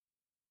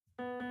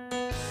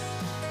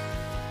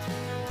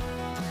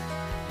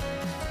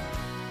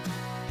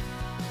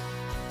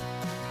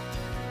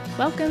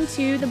Welcome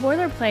to The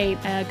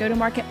Boilerplate, a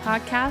go-to-market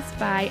podcast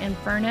by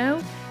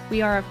Inferno.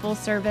 We are a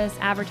full-service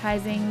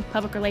advertising,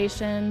 public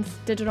relations,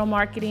 digital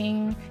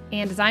marketing,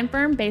 and design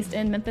firm based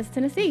in Memphis,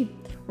 Tennessee.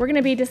 We're going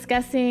to be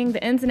discussing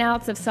the ins and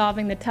outs of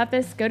solving the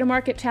toughest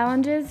go-to-market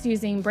challenges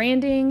using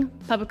branding,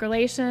 public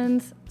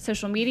relations,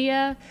 social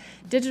media,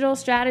 digital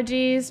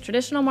strategies,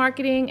 traditional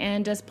marketing,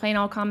 and just plain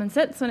old common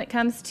sense when it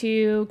comes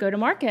to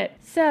go-to-market.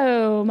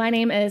 So my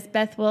name is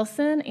Beth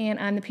Wilson, and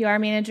I'm the PR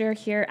manager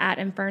here at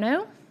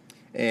Inferno.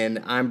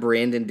 And I'm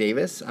Brandon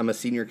Davis. I'm a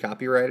senior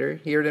copywriter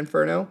here at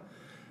Inferno.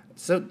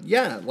 So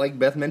yeah, like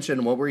Beth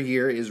mentioned, what we're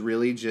here is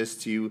really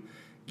just to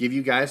give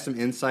you guys some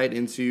insight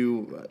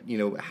into,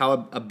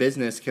 how a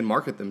business can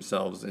market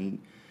themselves.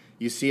 And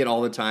you see it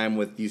all the time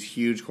with these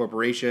huge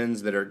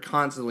corporations that are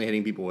constantly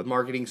hitting people with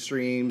marketing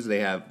streams. They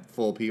have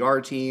full PR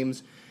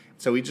teams.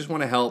 So we just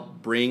want to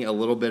help bring a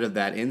little bit of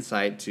that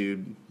insight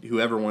to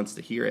whoever wants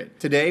to hear it.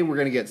 Today, we're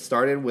going to get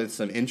started with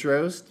some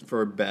intros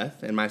for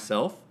Beth and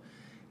myself.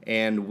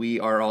 And we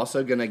are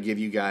also going to give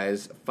you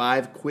guys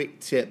 5 quick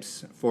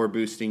tips for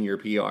boosting your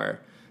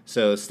PR.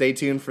 So stay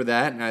tuned for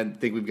that, and I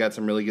think we've got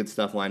some really good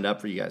stuff lined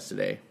up for you guys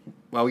today.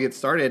 While we get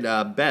started,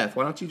 Beth,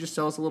 why don't you just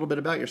tell us a little bit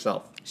about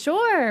yourself?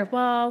 Sure.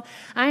 Well,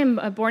 I'm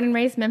a born and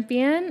raised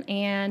Memphian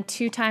and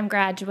 2-time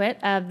graduate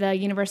of the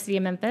University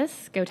of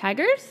Memphis. Go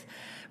Tigers!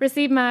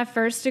 Received my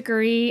first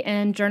degree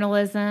in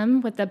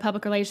journalism with a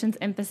public relations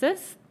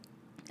emphasis.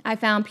 I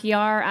found PR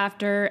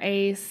after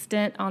a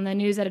stint on the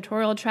news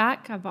editorial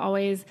track. I've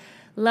always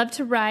loved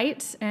to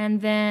write,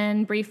 and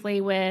then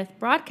briefly with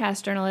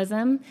broadcast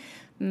journalism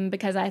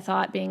because I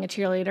thought being a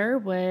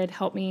cheerleader would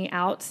help me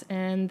out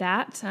in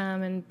that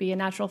and be a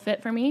natural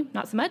fit for me.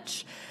 Not so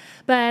much.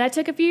 But I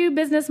took a few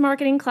business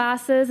marketing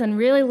classes and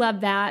really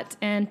loved that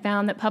and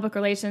found that public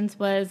relations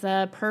was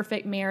a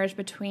perfect marriage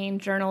between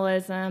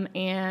journalism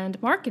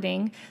and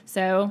marketing.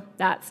 So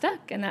that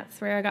stuck, and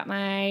that's where I got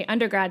my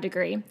undergrad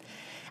degree.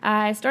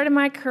 I started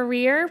my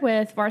career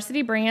with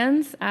Varsity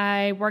Brands.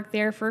 I worked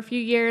there for a few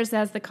years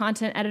as the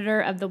content editor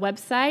of the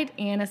website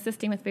and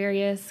assisting with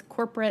various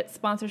corporate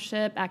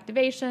sponsorship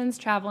activations,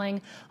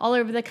 traveling all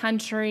over the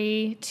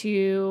country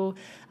to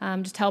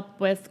just help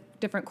with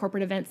different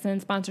corporate events and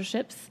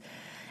sponsorships.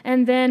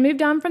 And then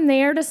moved on from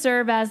there to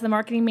serve as the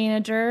marketing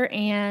manager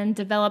and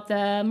develop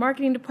the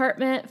marketing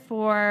department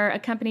for a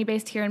company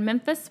based here in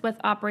Memphis with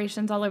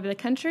operations all over the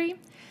country.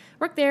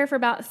 Worked there for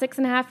about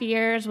 6.5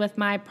 years with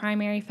my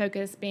primary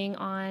focus being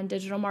on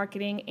digital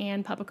marketing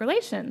and public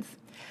relations.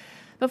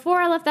 Before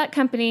I left that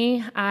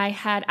company, I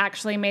had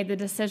actually made the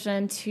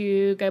decision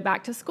to go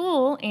back to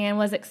school and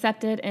was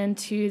accepted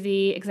into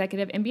the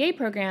executive MBA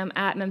program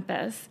at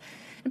Memphis.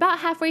 About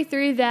halfway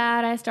through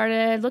that, I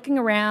started looking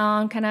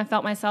around, kind of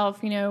felt myself,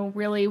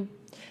 really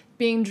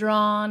being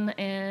drawn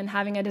and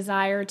having a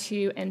desire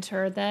to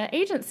enter the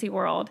agency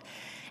world.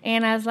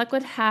 And as luck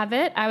would have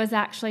it, I was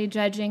actually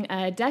judging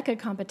a DECA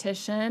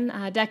competition.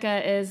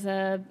 DECA is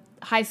a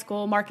high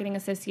school marketing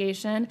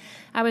association.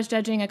 I was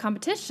judging a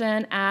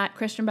competition at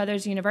Christian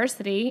Brothers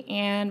University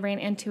and ran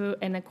into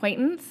an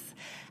acquaintance.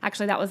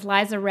 Actually, that was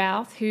Liza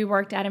Routh, who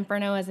worked at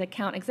Inferno as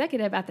account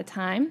executive at the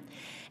time.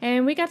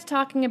 And we got to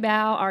talking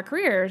about our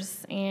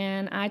careers.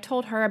 And I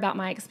told her about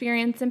my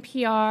experience in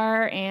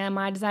PR and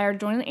my desire to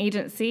join an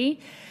agency.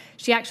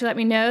 She actually let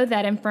me know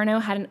that Inferno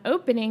had an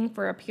opening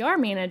for a PR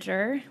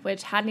manager,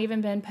 which hadn't even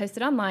been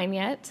posted online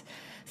yet.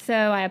 So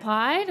I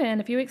applied,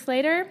 and a few weeks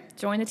later,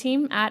 joined the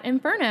team at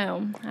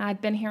Inferno. I've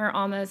been here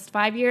almost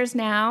 5 years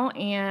now,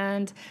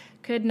 and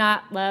could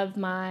not love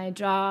my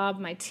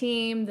job, my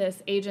team,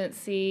 this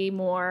agency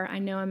more. I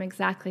know I'm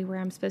exactly where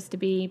I'm supposed to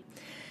be.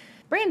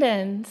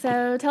 Brandon,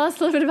 so tell us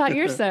a little bit about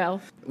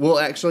yourself. Well,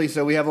 actually,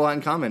 so we have a lot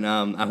in common.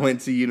 I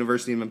went to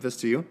University of Memphis,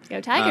 too.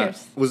 Go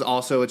Tigers. Was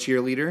also a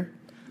cheerleader.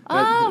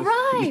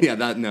 Oh, right. Yeah,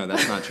 that's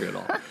not true at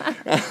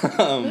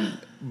all.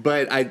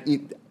 But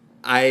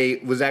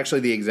I was actually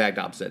the exact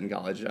opposite in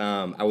college.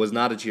 I was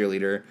not a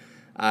cheerleader.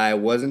 I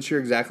wasn't sure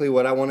exactly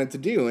what I wanted to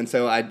do, and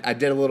so I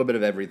did a little bit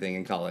of everything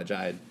in college.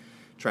 I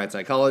tried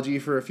psychology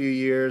for a few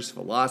years,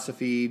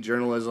 philosophy,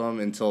 journalism,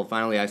 until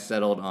finally I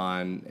settled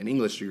on an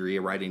English degree,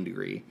 a writing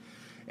degree,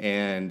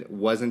 and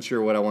wasn't sure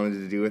what I wanted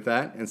to do with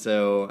that. And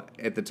so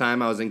at the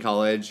time I was in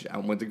college, I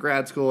went to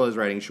grad school, I was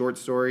writing short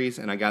stories,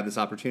 and I got this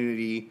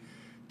opportunity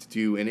to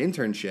do an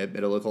internship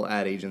at a local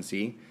ad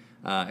agency.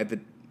 I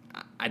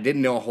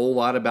didn't know a whole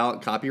lot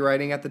about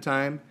copywriting at the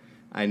time.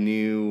 I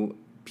knew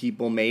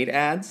people made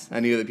ads. I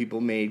knew that people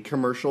made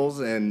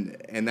commercials, and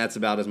that's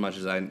about as much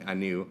as I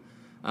knew.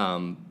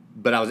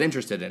 But I was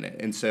interested in it,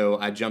 and so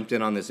I jumped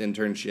in on this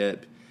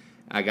internship.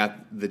 I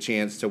got the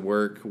chance to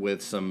work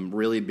with some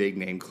really big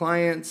name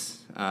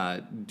clients,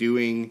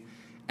 doing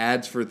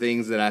ads for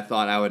things that I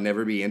thought I would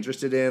never be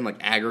interested in, like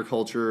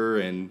agriculture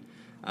and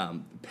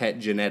pet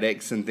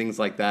genetics and things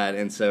like that.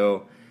 And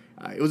so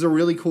it was a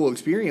really cool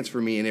experience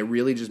for me, and it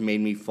really just made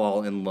me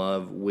fall in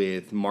love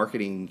with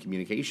marketing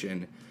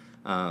communication.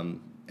 And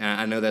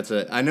I know that's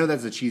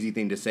a cheesy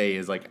thing to say,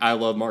 is like, I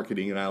love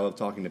marketing and I love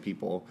talking to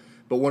people.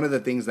 But one of the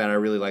things that I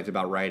really liked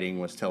about writing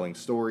was telling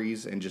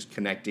stories and just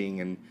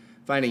connecting and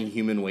finding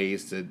human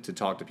ways to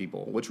talk to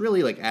people, which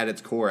really, like, at its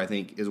core, I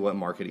think, is what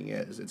marketing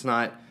is.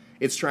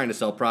 It's trying to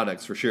sell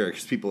products for sure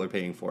because people are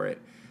paying for it.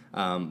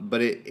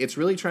 But it's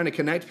really trying to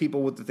connect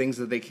people with the things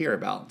that they care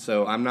about.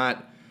 So I'm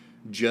not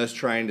just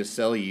trying to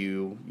sell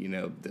you,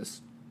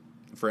 this,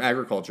 for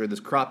agriculture, this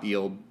crop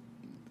yield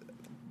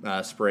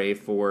spray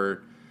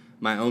for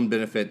my own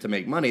benefit to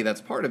make money.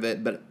 That's part of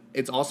it, but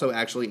it's also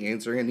actually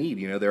answering a need.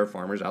 There are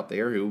farmers out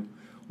there who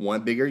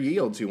want bigger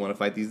yields, who want to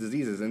fight these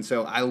diseases. And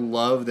so I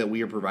love that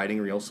we are providing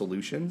real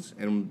solutions.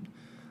 And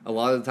a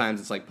lot of the times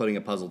it's like putting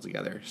a puzzle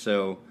together.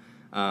 So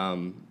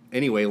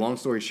anyway, long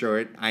story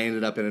short, I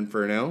ended up in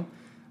Inferno.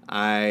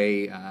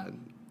 I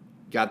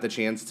got the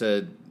chance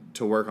to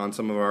work on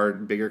some of our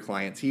bigger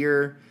clients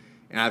here.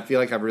 And I feel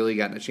like I've really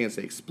gotten a chance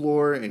to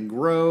explore and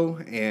grow.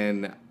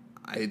 And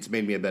it's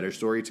made me a better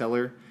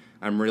storyteller.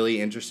 I'm really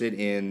interested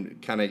in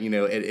kind of,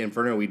 at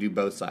Inferno, we do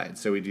both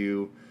sides. So we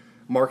do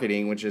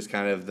marketing, which is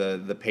kind of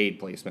the paid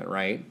placement,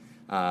 right?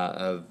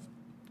 Of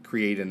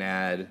create an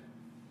ad,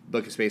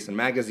 book a space in a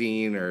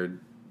magazine, or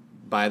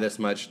buy this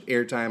much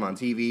airtime on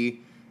TV,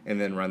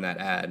 and then run that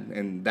ad.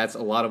 And that's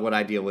a lot of what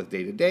I deal with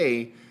day to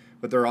day.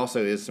 But there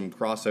also is some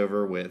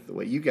crossover with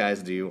what you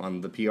guys do on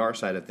the PR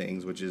side of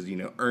things, which is,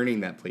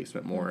 earning that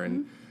placement more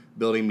and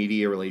building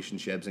media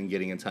relationships and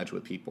getting in touch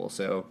with people.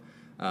 So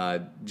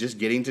just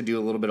getting to do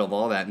a little bit of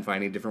all that and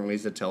finding different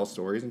ways to tell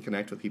stories and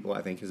connect with people,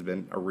 I think, has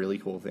been a really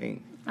cool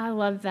thing. I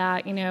love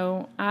that.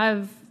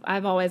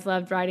 I've always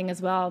loved writing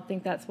as well. I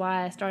think that's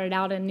why I started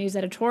out in news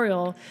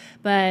editorial.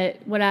 But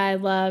what I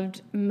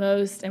loved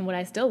most and what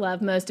I still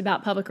love most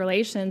about public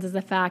relations is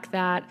the fact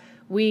that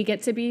we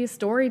get to be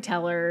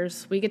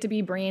storytellers. We get to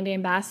be brand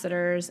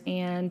ambassadors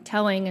and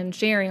telling and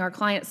sharing our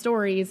client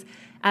stories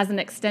as an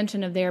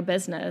extension of their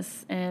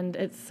business. And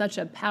it's such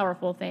a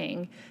powerful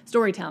thing.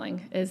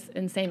 Storytelling is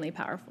insanely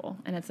powerful.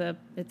 And it's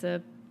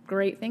a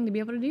great thing to be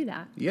able to do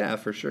that. Yeah,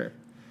 for sure.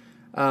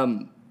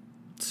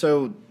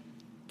 So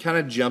kind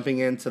of jumping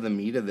into the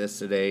meat of this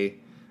today,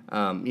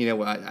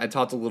 I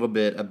talked a little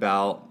bit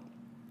about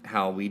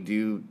how we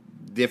do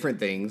different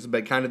things,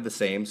 but kind of the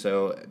same.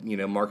 So,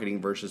 marketing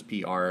versus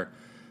PR.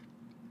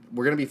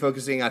 We're going to be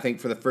focusing, I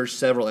think, for the first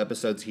several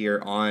episodes here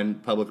on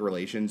public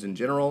relations in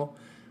general,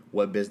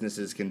 what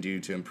businesses can do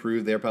to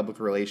improve their public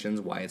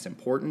relations, why it's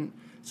important.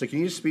 So can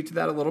you just speak to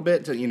that a little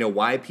bit? To,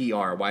 why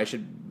PR? Why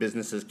should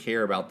businesses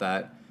care about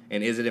that?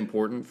 And is it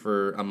important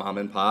for a mom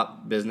and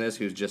pop business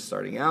who's just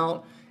starting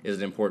out?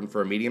 Is it important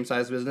for a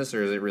medium-sized business,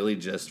 or is it really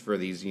just for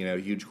these,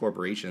 huge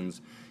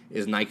corporations?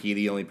 Is Nike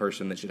the only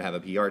person that should have a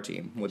PR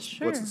team? What's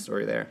the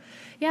story there?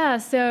 Yeah,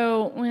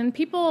 so when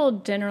people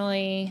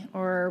generally,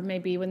 or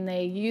maybe when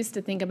they used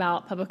to think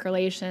about public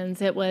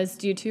relations, it was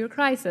due to a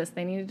crisis.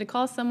 They needed to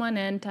call someone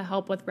in to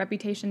help with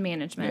reputation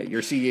management. Yeah,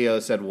 your CEO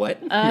said what?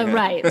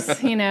 Right,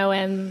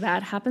 and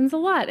that happens a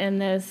lot in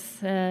this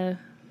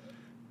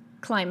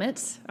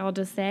climate, I'll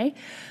just say.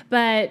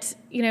 But,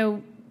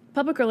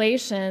 public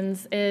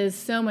relations is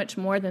so much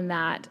more than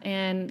that.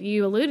 And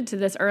you alluded to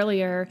this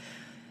earlier.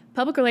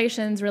 Public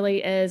relations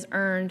really is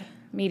earned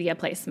media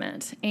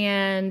placement.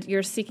 And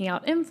you're seeking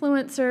out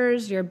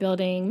influencers, you're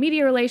building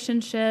media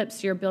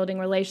relationships, you're building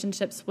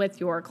relationships with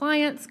your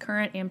clients,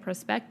 current and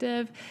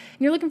prospective, and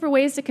you're looking for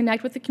ways to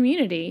connect with the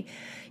community.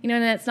 And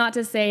it's not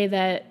to say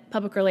that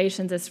public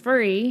relations is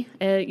free.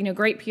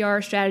 Great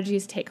PR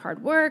strategies take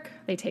hard work,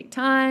 they take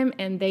time,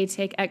 and they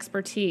take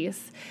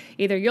expertise.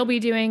 Either you'll be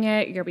doing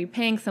it, you'll be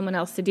paying someone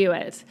else to do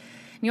it.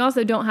 You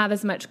also don't have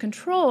as much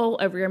control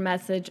over your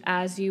message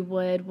as you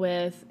would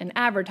with an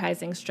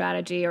advertising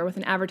strategy or with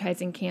an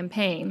advertising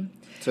campaign.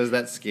 So is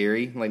that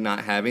scary, like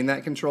not having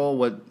that control?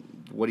 What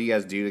do you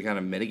guys do to kind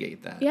of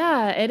mitigate that?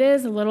 Yeah, it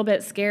is a little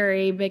bit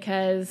scary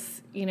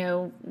because,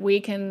 we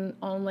can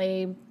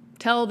only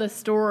tell the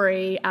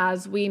story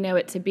as we know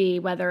it to be,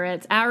 whether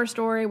it's our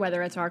story,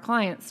 whether it's our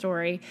client's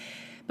story.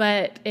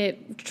 But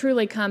it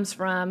truly comes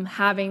from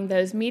having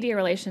those media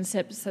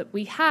relationships that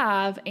we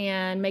have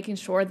and making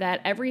sure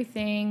that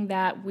everything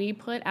that we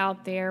put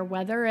out there,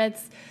 whether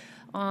it's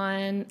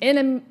in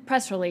a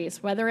press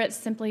release, whether it's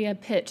simply a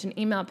pitch, an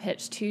email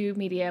pitch to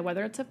media,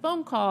 whether it's a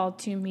phone call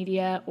to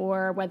media,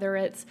 or whether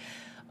it's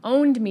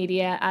owned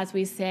media, as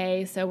we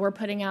say. So we're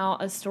putting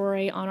out a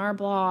story on our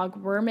blog.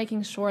 We're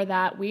making sure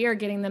that we are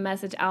getting the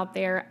message out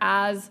there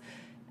as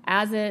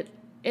it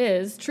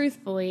is,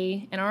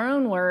 truthfully, in our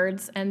own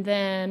words, and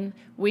then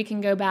we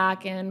can go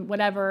back and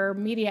whatever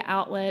media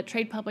outlet,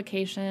 trade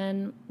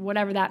publication,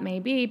 whatever that may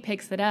be,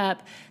 picks it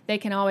up, they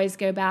can always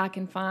go back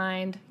and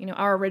find,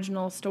 our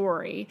original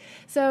story.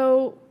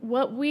 So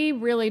what we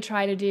really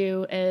try to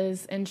do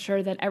is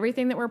ensure that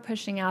everything that we're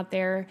pushing out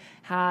there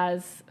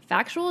has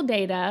factual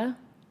data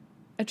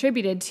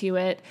attributed to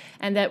it,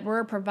 and that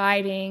we're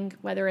providing,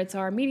 whether it's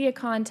our media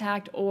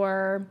contact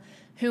or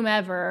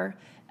whomever,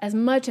 as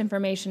much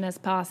information as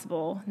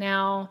possible.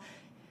 Now,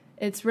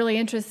 it's really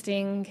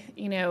interesting,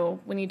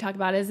 when you talk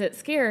about is it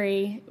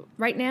scary,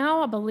 right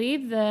now I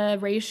believe the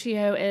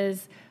ratio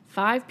is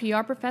 5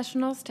 PR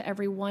professionals to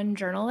every 1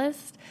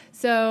 journalist.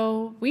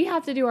 So we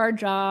have to do our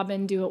job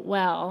and do it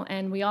well.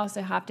 And we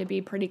also have to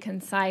be pretty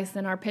concise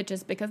in our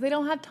pitches because they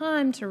don't have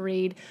time to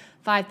read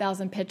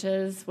 5,000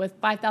 pitches with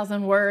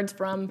 5,000 words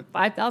from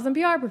 5,000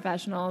 PR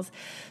professionals.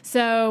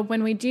 So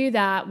when we do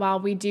that, while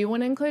we do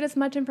want to include as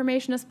much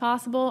information as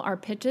possible, our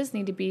pitches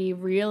need to be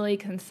really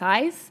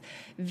concise,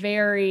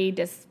 very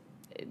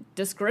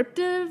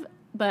descriptive,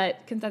 but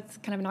that's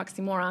kind of an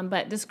oxymoron,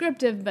 but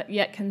descriptive but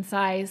yet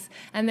concise.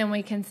 And then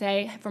we can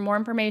say, for more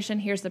information,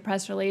 here's the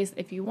press release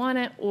if you want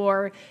it,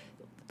 or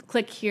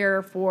click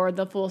here for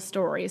the full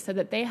story, so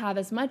that they have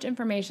as much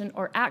information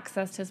or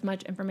access to as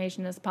much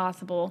information as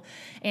possible.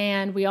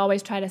 And we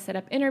always try to set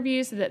up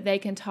interviews so that they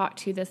can talk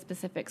to the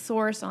specific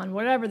source on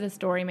whatever the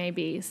story may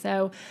be.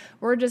 So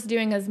we're just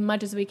doing as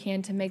much as we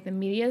can to make the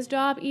media's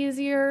job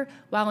easier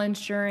while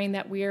ensuring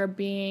that we are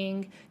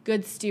being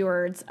good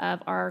stewards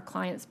of our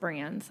clients'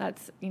 brands.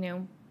 That's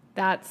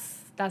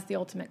the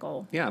ultimate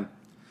goal. Yeah.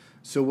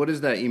 So what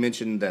is that? You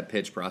mentioned that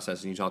pitch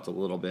process, and you talked a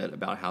little bit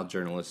about how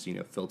journalists,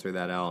 filter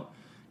that out.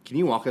 Can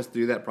you walk us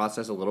through that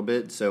process a little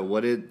bit? So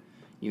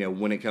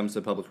when it comes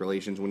to public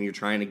relations, when you're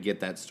trying to get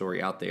that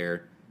story out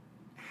there,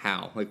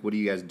 how? What do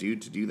you guys do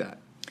to do that?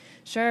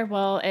 Sure.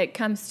 Well, it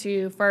comes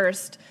to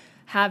first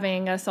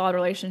having a solid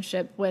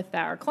relationship with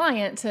our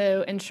client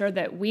to ensure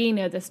that we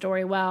know the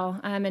story well.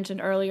 I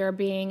mentioned earlier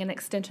being an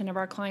extension of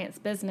our client's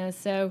business,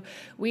 so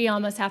we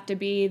almost have to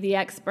be the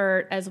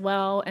expert as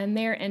well in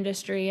their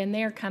industry and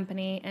their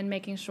company, and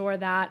making sure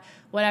that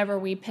whatever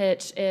we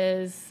pitch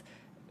is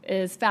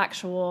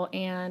factual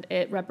and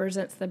it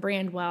represents the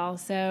brand well.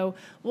 So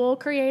we'll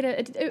create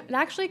it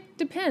actually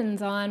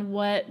depends on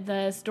what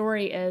the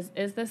story is.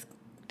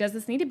 Does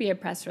this need to be a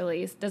press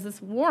release? Does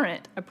this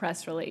warrant a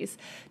press release?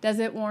 Does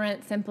it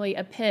warrant simply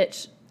a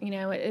pitch?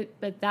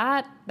 But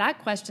that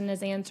question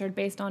is answered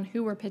based on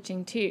who we're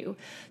pitching to.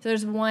 So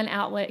there's one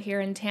outlet here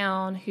in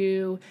town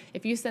who,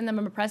 if you send them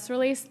a press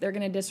release, they're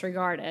going to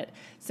disregard it.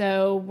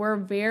 So we're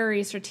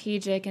very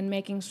strategic in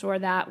making sure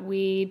that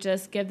we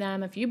just give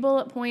them a few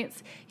bullet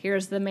points.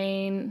 Here's the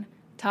main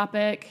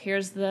topic,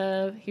 here's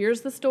the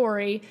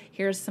story,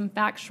 here's some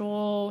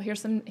data,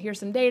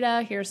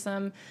 here's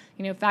some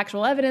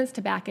factual evidence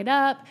to back it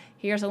up,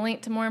 here's a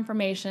link to more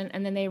information,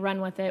 and then they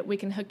run with it. We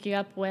can hook you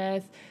up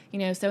with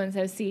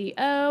so-and-so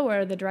CEO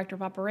or the director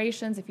of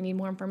operations if you need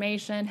more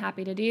information.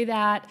 Happy to do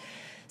that.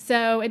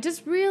 So it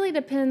just really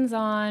depends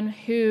on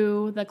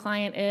who the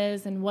client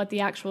is and what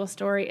the actual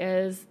story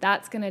is.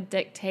 That's going to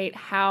dictate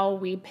how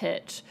we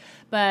pitch.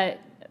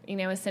 But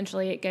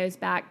essentially it goes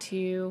back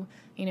to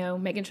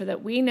making sure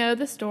that we know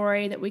the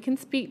story, that we can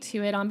speak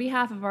to it on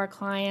behalf of our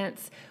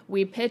clients.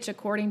 We pitch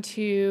according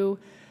to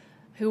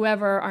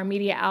whoever our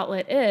media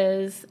outlet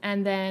is,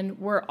 and then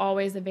we're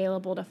always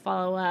available to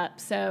follow up.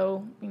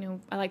 So,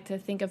 I like to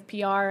think of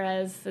PR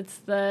as it's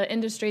the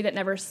industry that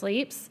never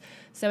sleeps.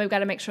 So we've got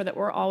to make sure that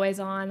we're always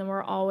on and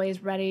we're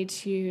always ready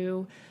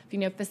to,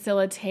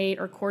 facilitate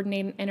or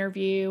coordinate an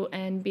interview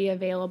and be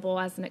available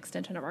as an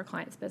extension of our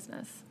client's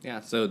business.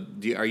 Yeah. So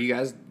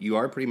you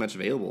are pretty much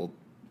available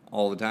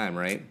all the time,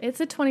 right?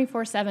 It's a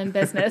 24/7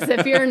 business.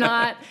 If you're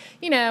not,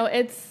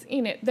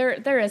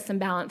 there is some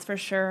balance for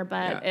sure,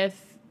 but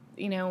if,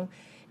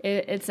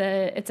 it's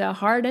a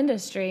hard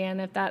industry, and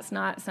if that's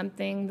not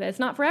something that's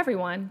not for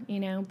everyone,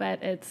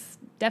 but it's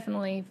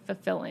definitely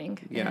fulfilling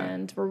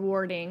and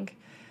rewarding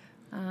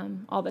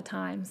all the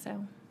time.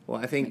 So.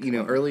 Well, I think,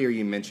 earlier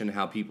you mentioned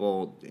how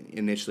people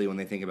initially, when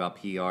they think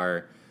about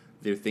PR,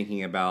 they're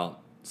thinking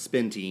about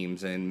spin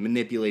teams and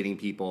manipulating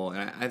people.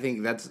 And I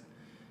think that's,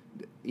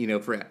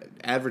 for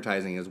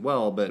advertising as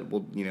well, but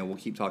we'll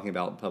keep talking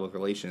about public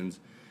relations.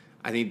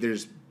 I think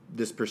there's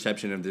this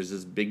perception of there's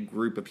this big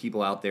group of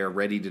people out there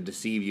ready to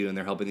deceive you, and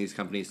they're helping these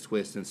companies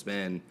twist and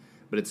spin.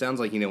 But it sounds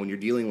like, when you're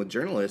dealing with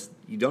journalists,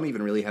 you don't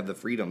even really have the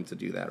freedom to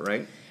do that,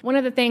 right? One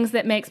of the things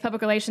that makes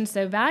public relations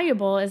so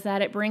valuable is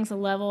that it brings a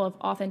level of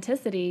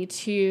authenticity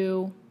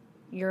to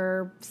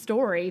your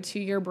story, to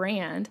your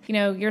brand.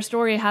 Your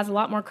story has a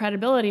lot more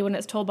credibility when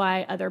it's told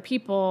by other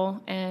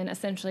people, and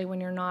essentially when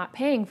you're not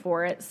paying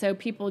for it. So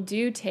people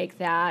do take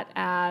that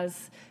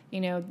as,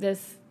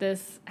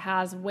 this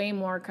has way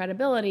more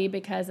credibility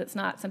because it's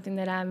not something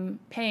that I'm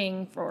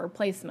paying for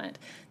placement.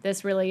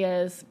 This really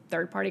is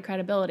third-party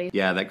credibility.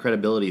 Yeah, that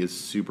credibility is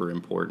super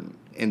important.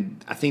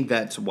 And I think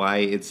that's why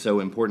it's so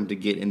important to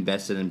get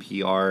invested in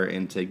PR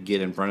and to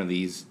get in front of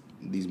these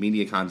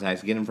media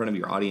contacts, get in front of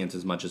your audience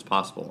as much as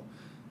possible.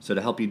 So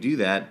to help you do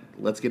that,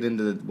 let's get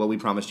into what we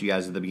promised you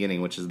guys at the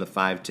beginning, which is the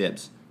 5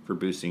 tips for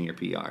boosting your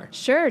PR.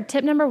 Sure.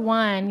 Tip number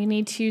 1, you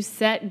need to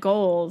set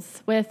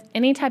goals. With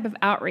any type of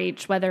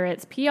outreach, whether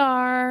it's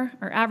PR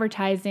or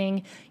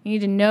advertising, you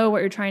need to know what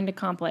you're trying to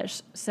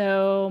accomplish.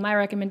 So my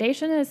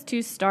recommendation is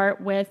to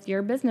start with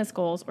your business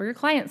goals or your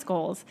client's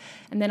goals,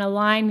 and then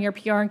align your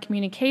PR and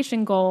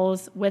communication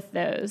goals with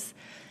those.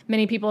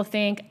 Many people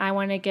think, I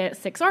want to get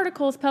 6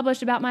 articles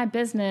published about my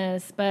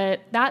business, but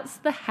that's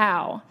the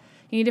how.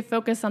 You need to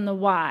focus on the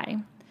why.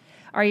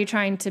 Are you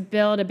trying to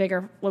build a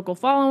bigger local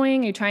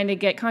following? Are you trying to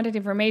get contact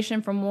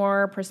information from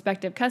more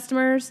prospective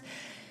customers?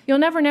 You'll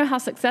never know how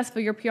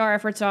successful your PR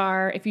efforts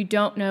are if you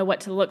don't know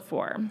what to look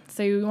for.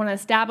 So you want to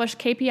establish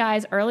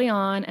KPIs early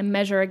on and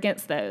measure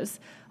against those.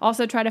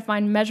 Also try to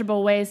find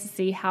measurable ways to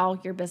see how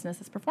your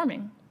business is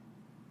performing.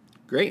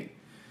 Great.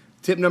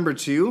 Tip number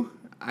 2,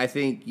 I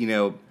think,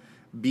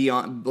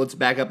 beyond, let's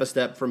back up a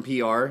step from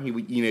PR.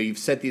 You've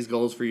set these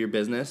goals for your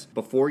business.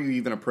 Before you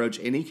even approach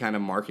any kind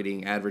of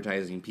marketing,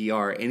 advertising,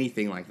 PR,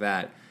 anything like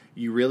that,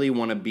 you really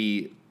want to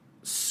be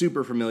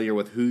super familiar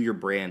with who your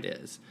brand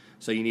is.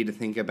 So you need to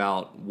think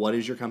about, what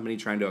is your company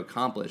trying to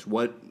accomplish?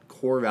 What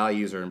core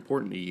values are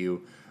important to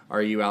you?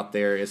 Are you out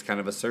there as kind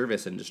of a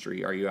service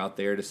industry? Are you out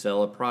there to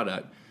sell a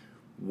product?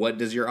 What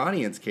does your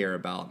audience care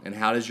about? And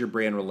how does your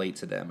brand relate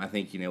to them? I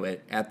think,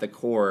 at the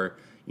core,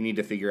 you need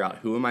to figure out,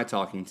 who am I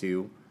talking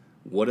to?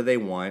 What do they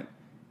want?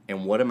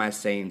 And what am I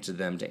saying to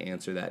them to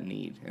answer that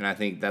need? And I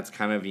think that's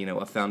kind of,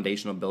 a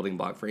foundational building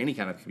block for any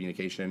kind of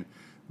communication,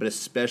 but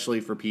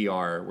especially for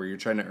PR, where you're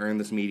trying to earn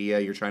this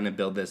media, you're trying to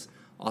build this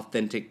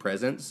authentic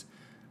presence.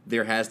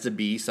 There has to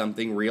be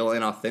something real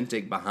and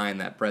authentic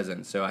behind that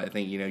presence. So I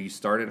think, you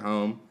start at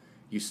home,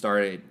 you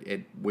start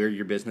at where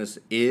your business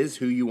is,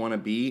 who you want to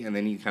be, and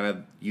then you kind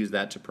of use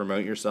that to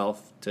promote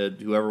yourself to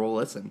whoever will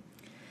listen.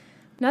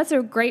 That's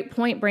a great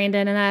point,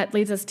 Brandon, and that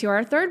leads us to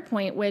our third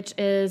point, which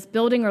is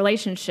building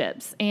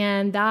relationships.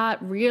 And that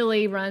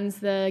really runs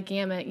the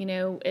gamut.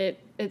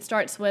 It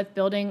starts with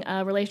building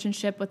a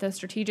relationship with a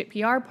strategic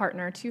PR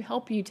partner to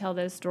help you tell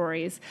those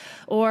stories.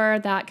 Or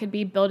that could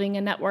be building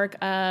a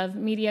network of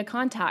media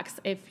contacts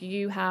if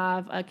you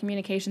have a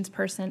communications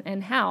person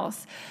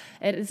in-house.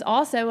 It is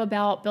also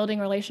about building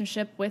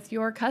relationship with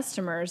your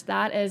customers.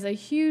 That is a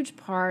huge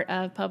part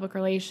of public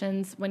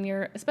relations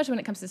especially when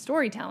it comes to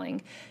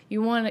storytelling.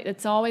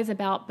 It's always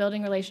about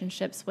building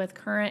relationships with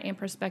current and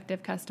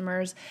prospective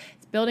customers.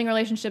 It's building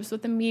relationships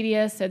with the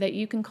media so that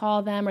you can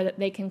call them or that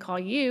they can call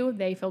you.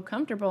 They feel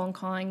comfortable in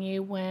calling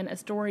you when a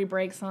story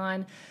breaks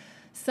on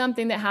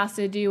something that has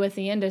to do with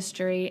the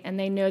industry, and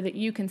they know that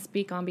you can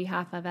speak on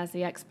behalf of as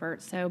the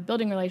expert. So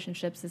building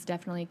relationships is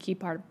definitely a key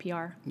part of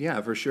PR.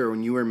 Yeah, for sure.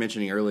 When you were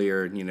mentioning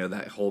earlier,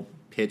 that whole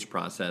pitch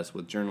process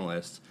with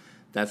journalists,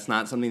 that's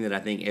not something that I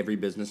think every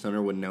business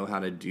owner would know how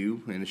to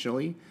do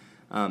initially.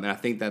 And I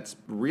think that's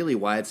really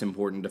why it's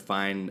important to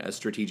find a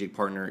strategic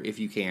partner if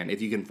you can.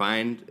 If you can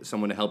find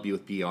someone to help you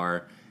with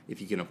PR, if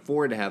you can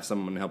afford to have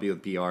someone to help you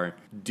with PR,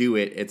 do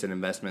it. It's an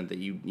investment that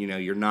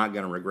you're not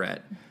going to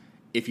regret.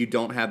 If you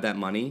don't have that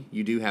money,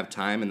 you do have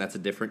time, and that's a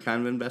different kind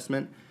of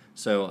investment.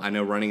 So I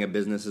know running a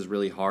business is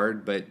really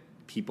hard, but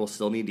people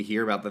still need to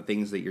hear about the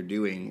things that you're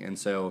doing. And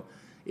so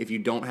if you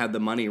don't have the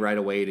money right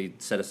away to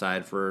set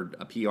aside for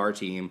a PR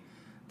team,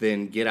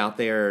 then get out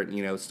there,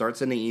 start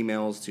sending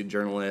emails to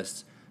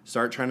journalists,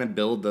 start trying to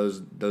build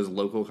those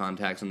local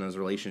contacts and those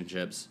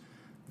relationships.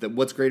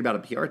 What's great about a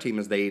PR team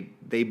is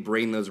they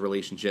bring those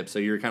relationships. So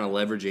you're kind of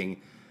leveraging,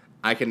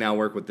 I can now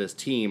work with this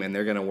team, and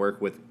they're going to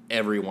work with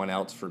everyone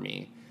else for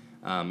me.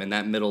 And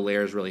that middle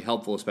layer is really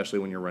helpful, especially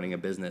when you're running a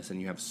business and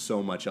you have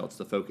so much else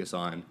to focus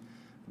on.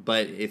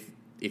 But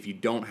if you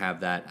don't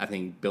have that, I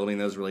think building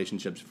those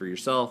relationships for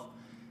yourself,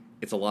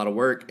 it's a lot of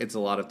work, it's a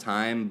lot of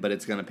time, but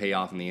it's going to pay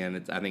off in the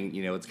end. I think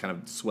it's kind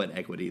of sweat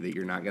equity that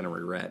you're not going to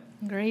regret.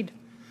 Agreed.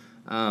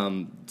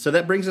 So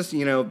that brings us,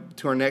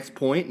 to our next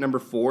point, number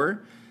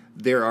 4.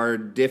 There are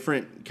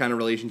different kind of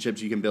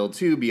relationships you can build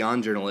too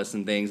beyond journalists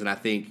and things, and I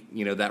think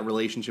that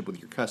relationship with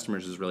your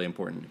customers is really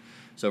important.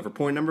 So for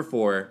point number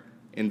 4,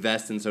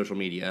 invest in social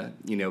media.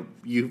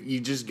 You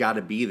just got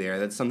to be there.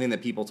 That's something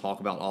that people talk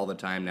about all the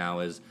time now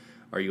is,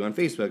 are you on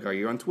Facebook? Are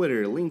you on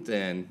Twitter,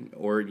 LinkedIn?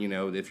 Or,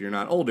 if you're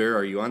not older,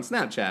 are you on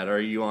Snapchat? Are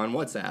you on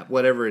WhatsApp?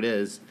 Whatever it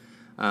is,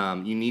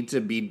 you need to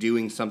be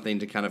doing something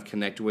to kind of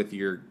connect with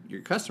your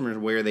customers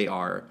where they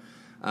are.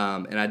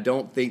 And I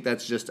don't think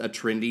that's just a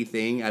trendy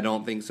thing. I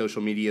don't think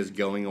social media is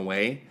going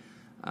away.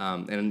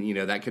 And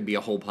that could be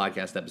a whole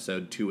podcast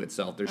episode to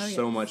itself. There's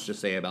so much to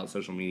say about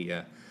social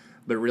media.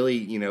 But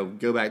really,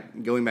 going back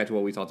to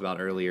what we talked about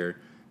earlier,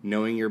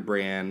 knowing your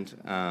brand,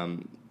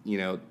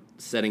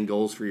 setting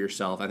goals for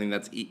yourself. I think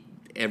that's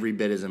every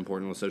bit as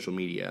important with social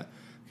media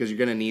because you're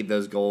going to need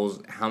those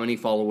goals. How many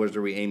followers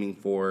are we aiming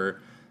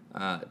for?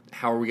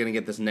 How are we going to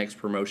get this next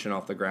promotion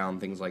off the ground?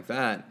 Things like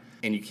that.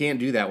 And you can't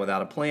do that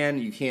without a plan.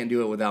 You can't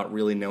do it without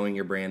really knowing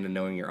your brand and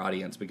knowing your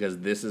audience because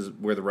this is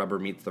where the rubber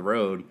meets the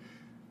road.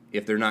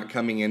 If they're not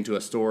coming into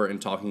a store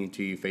and talking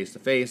to you face to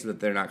face,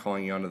 that they're not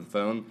calling you onto the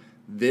phone,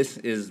 this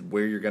is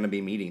where you're going to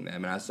be meeting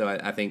them. And so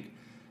I think,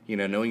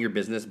 knowing your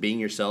business, being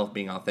yourself,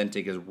 being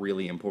authentic is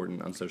really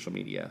important on social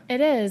media. It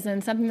is,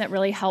 and something that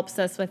really helps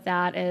us with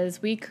that is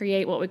we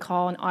create what we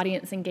call an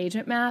audience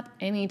engagement map.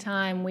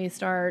 Anytime we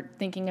start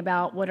thinking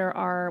about what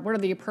are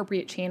the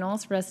appropriate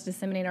channels for us to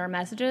disseminate our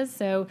messages,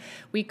 so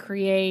we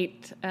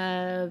create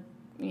a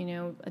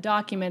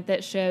document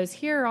that shows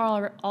here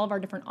are all of our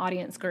different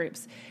audience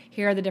groups.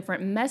 here are the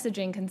different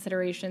messaging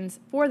considerations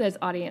for those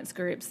audience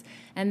groups.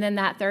 And then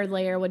that third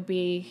layer would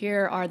be,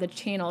 here are the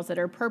channels that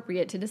are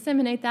appropriate to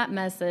disseminate that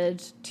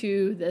message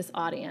to this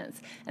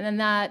audience. And then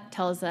that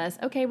tells us,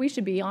 okay, we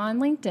should be on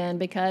LinkedIn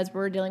because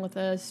we're dealing with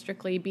a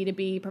strictly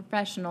B2B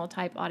professional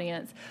type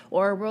audience,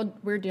 or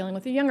we're dealing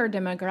with a younger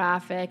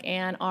demographic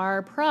and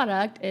our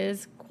product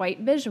is quite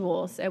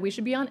visual, so we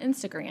should be on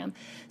Instagram.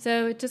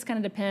 So it just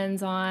kind of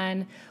depends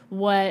on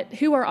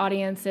who our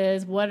audience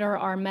is, what are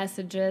our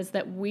messages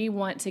that we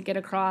want to get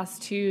across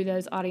to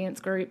those audience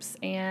groups,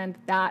 and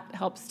that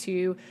helps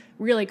to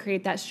really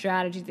create that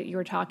strategy that you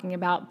were talking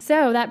about.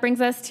 So that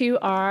brings us to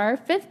our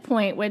fifth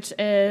point, which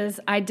is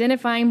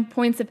identifying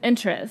points of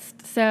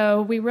interest.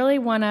 So we really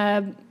want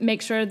to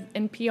make sure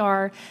in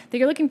PR that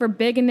you're looking for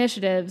big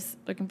initiatives,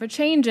 looking for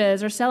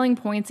changes or selling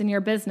points in your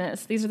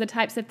business. These are the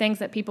types of things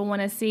that people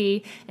want to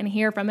see and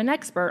hear from an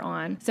expert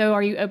on. So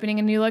are you opening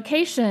a new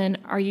location?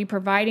 Are you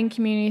providing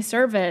community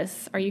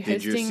service? Are you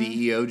hosting... Did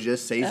your CEO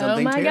just say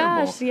something terrible? Oh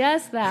my gosh,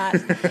 yes,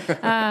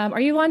 that.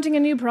 Are you launching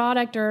a new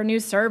product or a new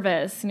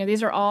service?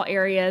 These are all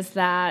areas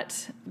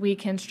that we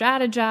can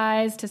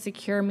strategize to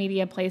secure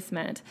media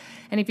placement.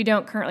 And if you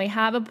don't currently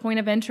have a point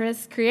of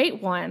interest,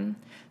 create one.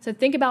 So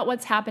think about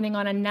what's happening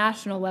on a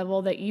national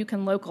level that you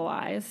can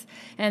localize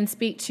and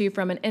speak to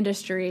from an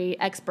industry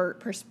expert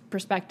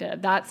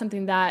perspective. That's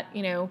something that,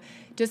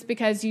 just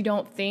because you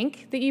don't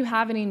think that you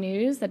have any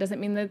news, that doesn't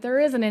mean that there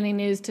isn't any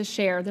news to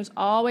share. There's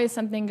always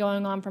something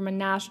going on from a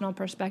national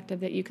perspective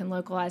that you can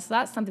localize. So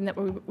that's something that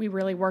we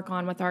really work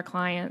on with our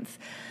clients.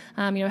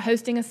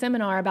 Hosting a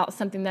seminar about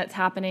something that's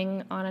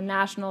happening on a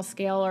national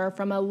scale or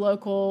from a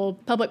local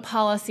public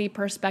policy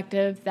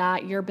perspective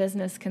that your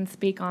business can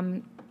speak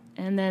on.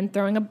 And then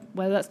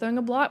whether that's throwing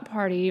a block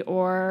party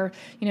or,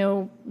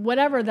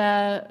 whatever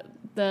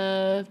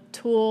the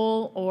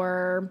tool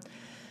or...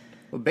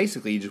 Well,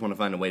 basically, you just want to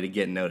find a way to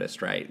get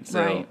noticed, right?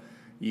 So right.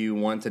 You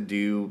want to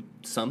do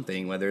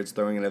something, whether it's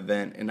throwing an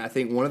event. And I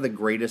think one of the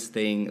greatest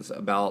things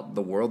about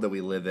the world that we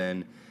live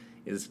in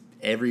is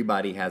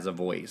everybody has a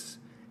voice.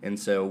 And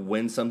so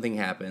when something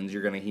happens,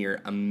 you're going to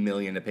hear a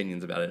million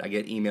opinions about it. I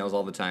get emails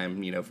all the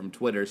time, from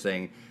Twitter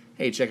saying,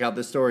 hey, check out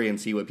this story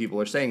and see what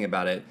people are saying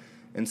about it.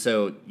 And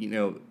so,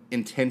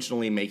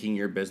 intentionally making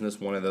your business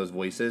one of those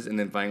voices and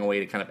then finding a way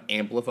to kind of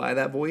amplify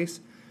that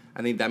voice.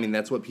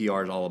 That's what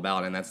PR is all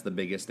about, and that's the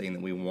biggest thing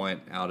that we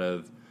want out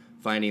of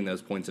finding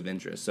those points of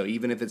interest. So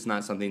even if it's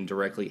not something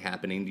directly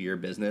happening to your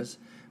business,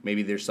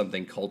 maybe there's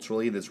something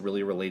culturally that's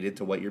really related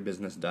to what your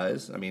business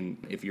does.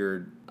 If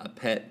you're a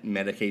pet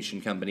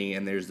medication company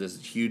and there's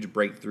this huge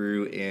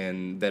breakthrough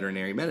in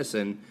veterinary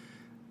medicine,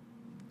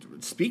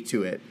 speak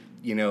to it.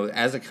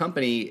 As a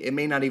company, it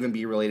may not even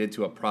be related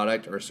to a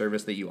product or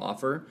service that you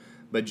offer,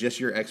 but just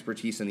your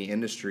expertise in the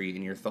industry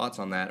and your thoughts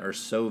on that are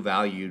so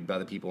valued by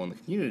the people in the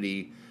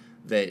community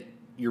that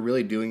you're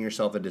really doing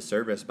yourself a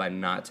disservice by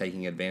not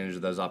taking advantage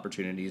of those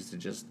opportunities to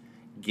just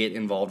get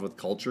involved with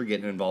culture,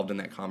 get involved in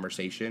that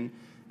conversation,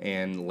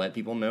 and let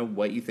people know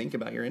what you think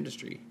about your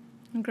industry.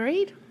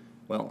 Great.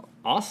 Well,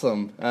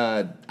 awesome.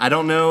 I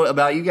don't know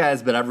about you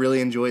guys, but I've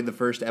really enjoyed the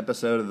first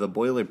episode of The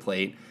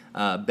Boilerplate.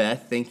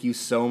 Beth, thank you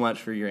so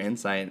much for your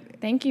insight.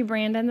 Thank you,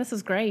 Brandon. This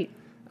was great.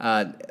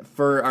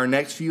 For our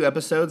next few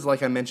episodes,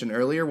 like I mentioned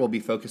earlier, we'll be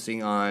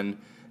focusing on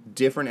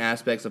different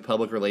aspects of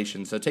public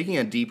relations. So taking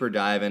a deeper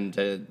dive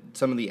into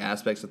some of the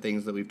aspects of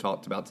things that we've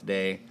talked about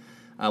today.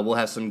 We'll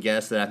have some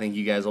guests that I think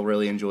you guys will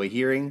really enjoy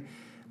hearing.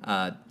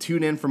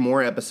 Tune in for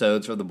more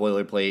episodes for The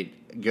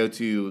Boilerplate. Go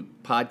to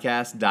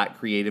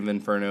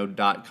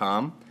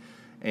podcast.creativeinferno.com.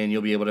 And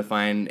you'll be able to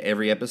find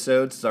every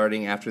episode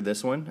starting after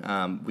this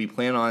one. We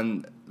plan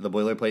on The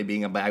Boilerplate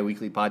being a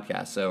bi-weekly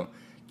podcast, so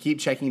keep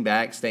checking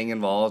back, staying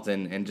involved,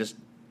 and just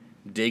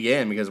dig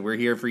in because we're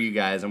here for you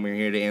guys, and we're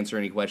here to answer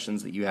any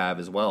questions that you have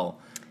as well.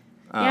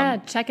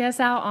 Check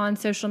us out on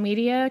social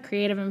media,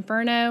 Creative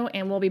Inferno,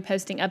 and we'll be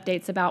posting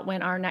updates about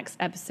when our next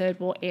episode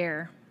will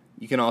air.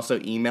 You can also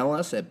email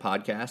us at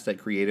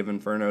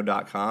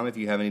podcast@creativeinferno.com if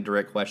you have any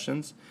direct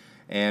questions,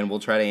 and we'll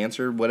try to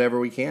answer whatever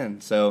we can.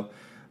 So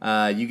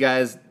you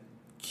guys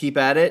keep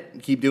at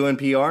it, keep doing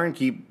PR, and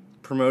keep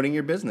promoting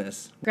your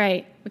business.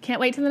 Great. We can't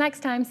wait till the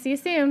next time. See you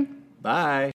soon. Bye.